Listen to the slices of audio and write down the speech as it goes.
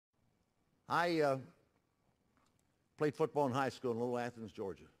I played football in high school in Little Athens,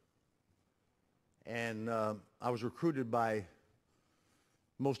 Georgia. And I was recruited by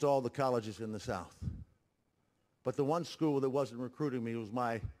most all the colleges in the South. But the one school that wasn't recruiting me was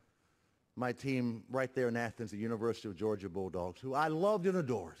my team right there in Athens, the University of Georgia Bulldogs, who I loved and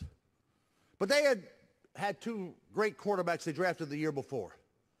adored. But they had two great quarterbacks they drafted the year before.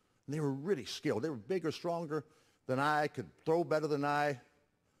 And they were really skilled. They were bigger, stronger than I, could throw better than I,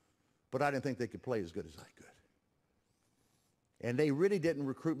 but I didn't think they could play as good as I could. And they really didn't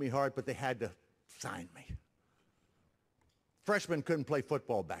recruit me hard, but they had to sign me. Freshmen couldn't play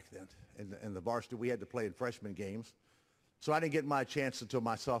football back then. In the varsity, we had to play in freshman games. So I didn't get my chance until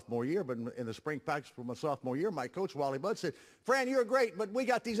my sophomore year, but in the spring practice for my sophomore year, my coach, Wally Budd, said, Fran, you're great, but we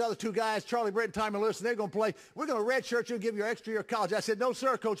got these other two guys, Charlie Britt and Tommy Lewis, and they're going to play. We're going to redshirt you and give you an extra year of college. I said, no,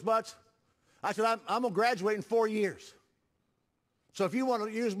 sir, Coach Butts. I said, I'm going to graduate in 4 years. So if you want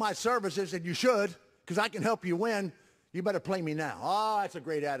to use my services, and you should, because I can help you win, you better play me now. Oh, that's a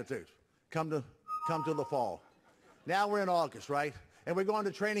great attitude. Come to the fall. Now we're in August, right? And we're going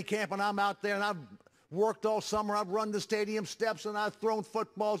to training camp, and I'm out there, and I've worked all summer. I've run the stadium steps, and I've thrown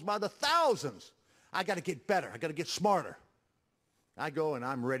footballs by the thousands. I got to get better. I got to get smarter. I go, and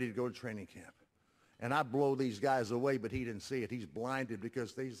I'm ready to go to training camp. And I blow these guys away, but he didn't see it. He's blinded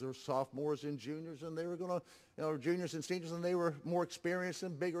because these are sophomores and juniors, and they were going to, juniors and seniors, and they were more experienced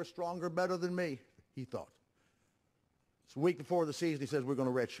and bigger, stronger, better than me, he thought. So a week before the season, he says, we're going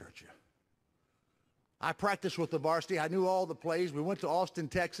to redshirt you. I practiced with the varsity. I knew all the plays. We went to Austin,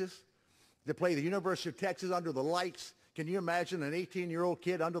 Texas to play the University of Texas under the lights. Can you imagine an 18-year-old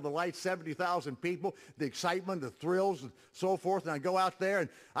kid under the lights, 70,000 people, the excitement, the thrills, and so forth. And I go out there, and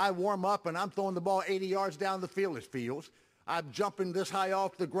I warm up, and I'm throwing the ball 80 yards down the field. It feels. I'm jumping this high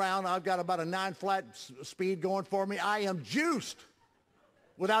off the ground. I've got about a 9-flat speed going for me. I am juiced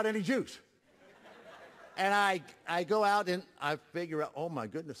without any juice. And I go out, and I figure out, oh, my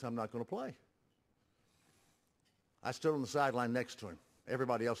goodness, I'm not going to play. I stood on the sideline next to him.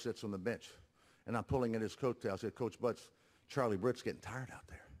 Everybody else sits on the bench. And I'm pulling at his coattail. I said, Coach Butts, Charlie Britt's getting tired out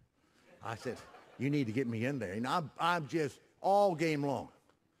there. I said, you need to get me in there. And I'm just all game long.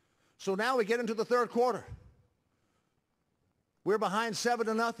 So now we get into the third quarter. We're behind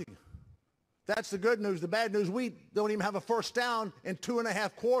 7-0. That's the good news. The bad news, we don't even have a first down in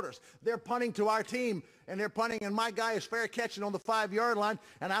 2.5 quarters. They're punting to our team, and they're punting, and my guy is fair catching on the 5-yard line,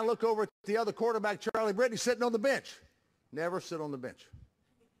 and I look over at the other quarterback, Charlie Britt, he's sitting on the bench. Never sit on the bench.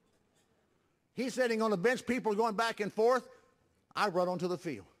 He's sitting on the bench. People are going back and forth. I run onto the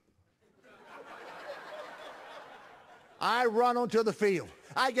field. I run onto the field.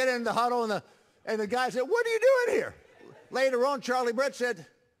 I get in the huddle, and the guy said, what are you doing here? Later on, Charlie Britt said,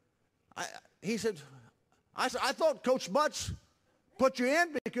 he said, I thought Coach Butts put you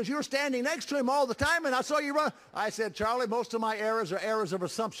in because you were standing next to him all the time, and I saw you run. I said, Charlie, most of my errors are errors of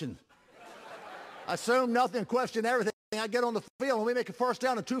assumption. Assume nothing, question everything. I get on the field, and we make a first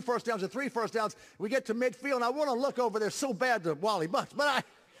down and 2 first downs and 3 first downs. We get to midfield, and I want to look over there so bad to Wally Butts, but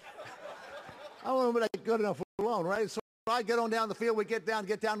I want to be good enough alone, right? So I get on down the field. We get down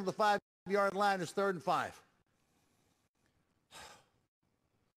to the 5-yard line. It's 3rd and 5.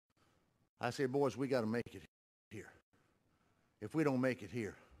 I say, boys, we got to make it here. If we don't make it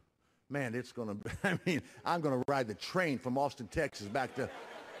here, man, it's going to, I'm going to ride the train from Austin, Texas back to.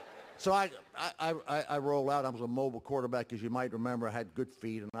 So I roll out. I was a mobile quarterback, as you might remember. I had good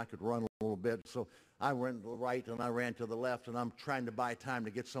feet, and I could run a little bit. So I went to the right, and I ran to the left, and I'm trying to buy time to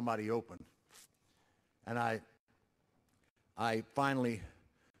get somebody open. And I finally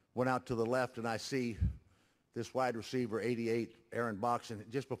went out to the left, and I see this wide receiver, 88, Aaron Boxon,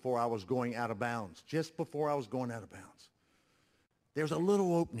 just before I was going out of bounds. There's a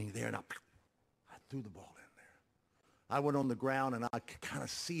little opening there, and I threw the ball in there. I went on the ground, and I could kind of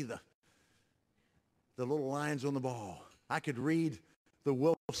see the little lines on the ball. I could read the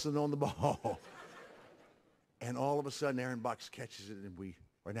Wilson on the ball. And all of a sudden, Aaron Box catches it, and we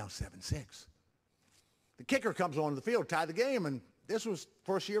are now 7-6. The kicker comes on the field, tie the game, and this was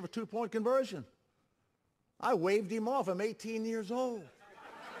first year of a 2-point conversion. I waved him off. I'm 18 years old.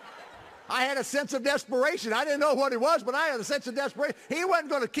 I had a sense of desperation. I didn't know what it was, but I had a sense of desperation. He wasn't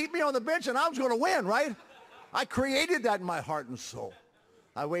going to keep me on the bench, and I was going to win, right? I created that in my heart and soul.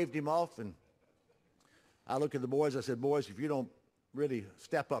 I waved him off, and I looked at the boys. I said, boys, if you don't really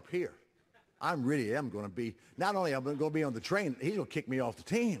step up here, I really am going to be, not only am I going to be on the train, he's going to kick me off the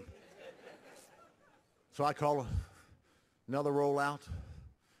team. So I call another rollout,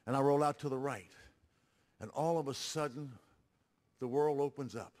 and I roll out to the right. And all of a sudden, the world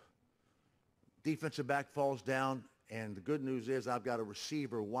opens up. Defensive back falls down, And the good news is I've got a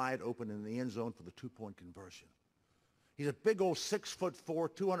receiver wide open in the end zone for the two-point conversion. He's a big old 6'4",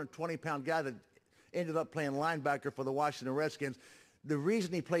 220-pound guy that ended up playing linebacker for the Washington Redskins. The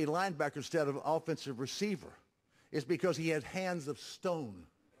reason he played linebacker instead of offensive receiver is because he had hands of stone.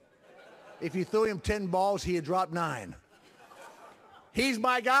 If you threw him 10 balls, he had dropped 9. He's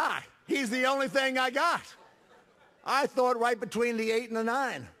my guy. He's the only thing I got. I thought right between the 8 and the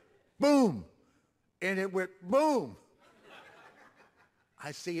 9. Boom. And it went boom.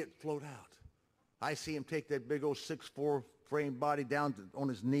 I see it float out. I see him take that big old 6'4" frame body down on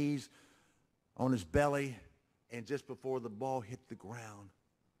his knees, on his belly, and just before the ball hit the ground,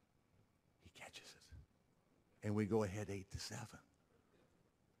 he catches it. And we go ahead 8-7.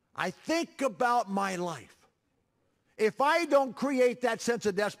 I think about my life. If I don't create that sense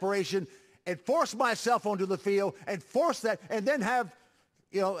of desperation and force myself onto the field and force that and then have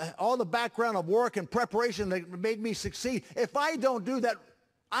all the background of work and preparation that made me succeed, if I don't do that,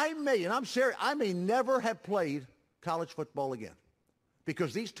 and I'm serious, I may never have played college football again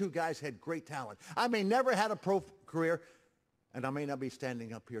because these two guys had great talent. I may never had a pro career, and I may not be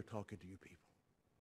standing up here talking to you people.